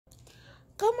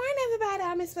Good morning, everybody.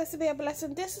 I'm supposed to be a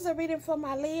blessing. This is a reading for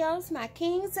my Leos, my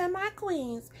kings, and my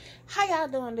queens. How y'all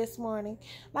doing this morning?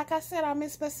 Like I said, I'm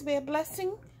supposed to be a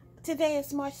blessing. Today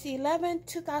is March 11th,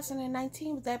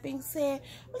 2019. With that being said,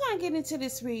 we're going to get into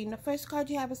this reading. The first card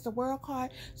you have is the World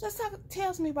card. So it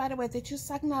tells me right away that you're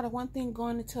sucking out of one thing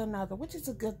going into another, which is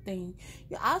a good thing.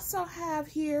 You also have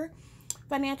here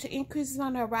financial increases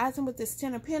on the horizon with this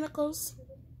Ten of Pentacles.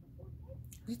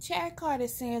 The Chariot card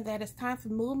is saying that it's time for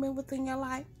movement within your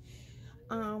life.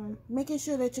 Making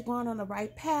sure that you're going on the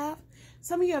right path.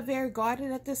 Some of you are very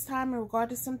guarded at this time in regard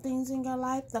to some things in your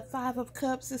life. The Five of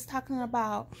Cups is talking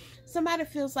about somebody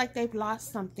feels like they've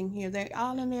lost something here. They're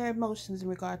all in their emotions in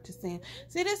regard to sin.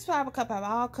 See, this Five of Cups have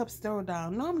all cups thrown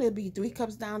down. Normally it'd be 3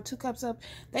 cups down, 2 cups up.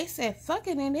 They said fuck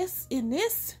it in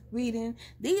this reading.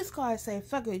 These cards say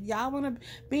fuck it. Y'all want to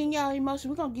be in your emotions?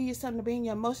 We're going to give you something to be in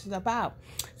your emotions about.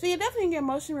 So you're definitely in your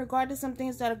emotion regarding some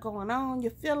things that are going on.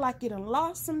 You feel like you done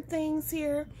lost some things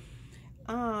here.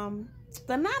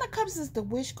 The Nine of Cups is the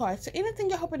wish card. So anything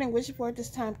you're hoping and wishing for at this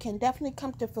time can definitely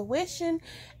come to fruition.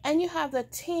 And you have the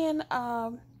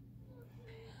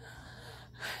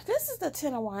this is the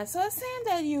Ten of Wands. So it's saying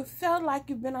that you felt like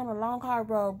you've been on a long, hard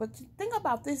road. But the thing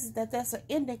about this is that that's an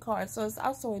ending card. So it's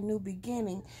also a new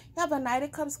beginning. You have the Knight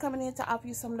of Cups coming in to offer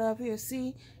you some love here.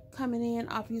 See? Coming in,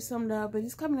 offer you some love. But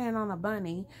he's coming in on a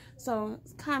bunny. So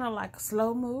it's kind of like a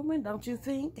slow movement, don't you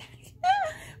think?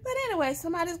 But anyway,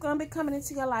 somebody's going to be coming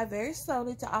into your life very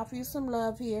slowly to offer you some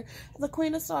love here. The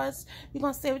Queen of Swords, you're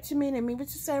going to say what you mean and mean what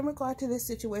you say in regard to this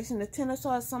situation. The Ten of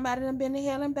Swords, somebody done been to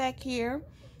hell and back here.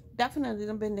 Definitely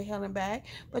done been to hell and back.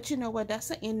 But you know what? That's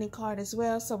an ending card as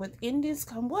well. So with endings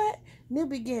come what? New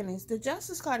beginnings. The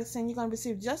Justice card is saying you're going to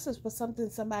receive justice for something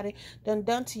somebody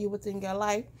done to you within your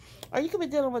life. Or you could be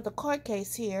dealing with a court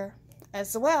case here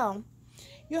as well.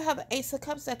 You have an Ace of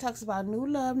Cups that talks about new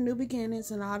love, new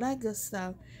beginnings, and all that good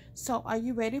stuff. So are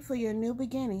you ready for your new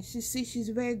beginnings? You see, she's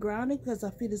very grounded because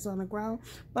her feet is on the ground.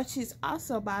 But she's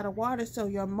also by the water, so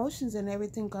your emotions and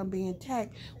everything going to be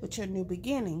intact with your new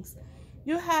beginnings.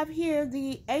 You have here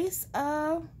the Ace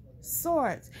of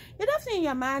Swords. You're definitely in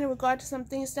your mind in regard to some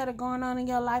things that are going on in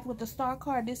your life with the Star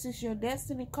card. This is your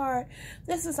destiny card.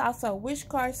 This is also a wish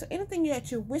card. So anything that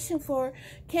you're wishing for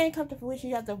can come to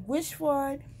fruition. You have to wish for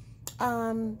it.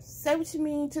 Say what you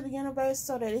mean to the universe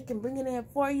so that it can bring it in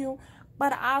for you.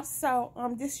 But also,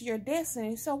 this is your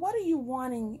destiny. So what are you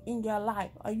wanting in your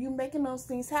life? Are you making those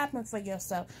things happen for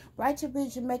yourself? Write your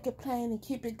vision, make it plain, and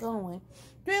keep it going.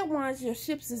 Three of Wands, your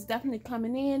ships is definitely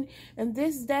coming in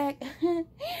this deck.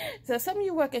 So some of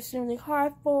you work extremely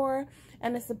hard for,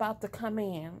 and it's about to come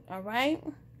in, all right?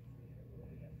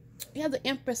 You have the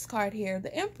Empress card here.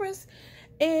 The Empress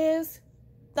is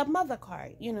the Mother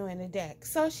card, you know, in the deck.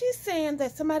 So she's saying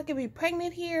that somebody could be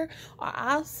pregnant here, or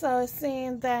also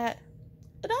saying that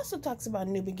it also talks about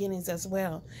new beginnings as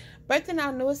well. Birthing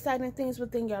out new exciting things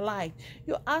within your life.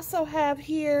 You also have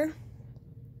here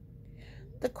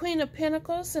the Queen of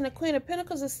Pentacles. And the Queen of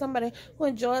Pentacles is somebody who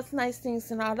enjoys nice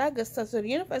things and all that good stuff. So the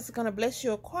universe is going to bless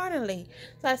you accordingly.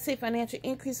 So I see financial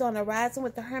increase on the horizon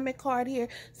with the Hermit card here.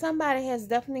 Somebody has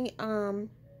definitely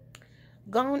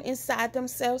gone inside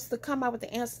themselves to come out with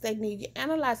the answers they need. You're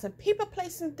analyzing people,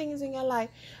 placing things in your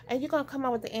life, and you're going to come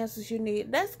out with the answers you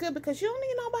need. That's good because you don't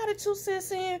need nobody 2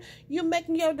 cents in. You're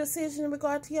making your decision in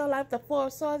regard to your life. The Four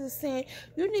of Swords is saying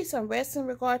you need some rest in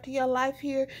regard to your life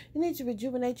here. You need to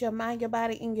rejuvenate your mind, your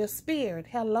body, and your spirit.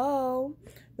 Hello.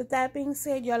 With that being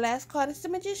said, your last card is the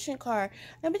Magician card.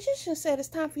 The Magician said it's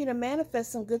time for you to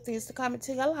manifest some good things to come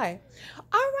into your life.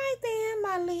 All right then,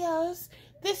 my Leos.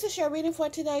 This is your reading for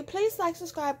today. Please like,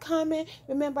 subscribe, comment.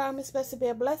 Remember, I'm supposed to be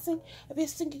a blessing. If you're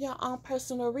seeking your own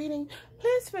personal reading,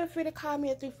 please feel free to call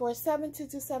me at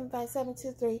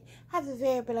 347-227-5723. Have a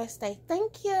very blessed day.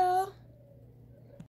 Thank you.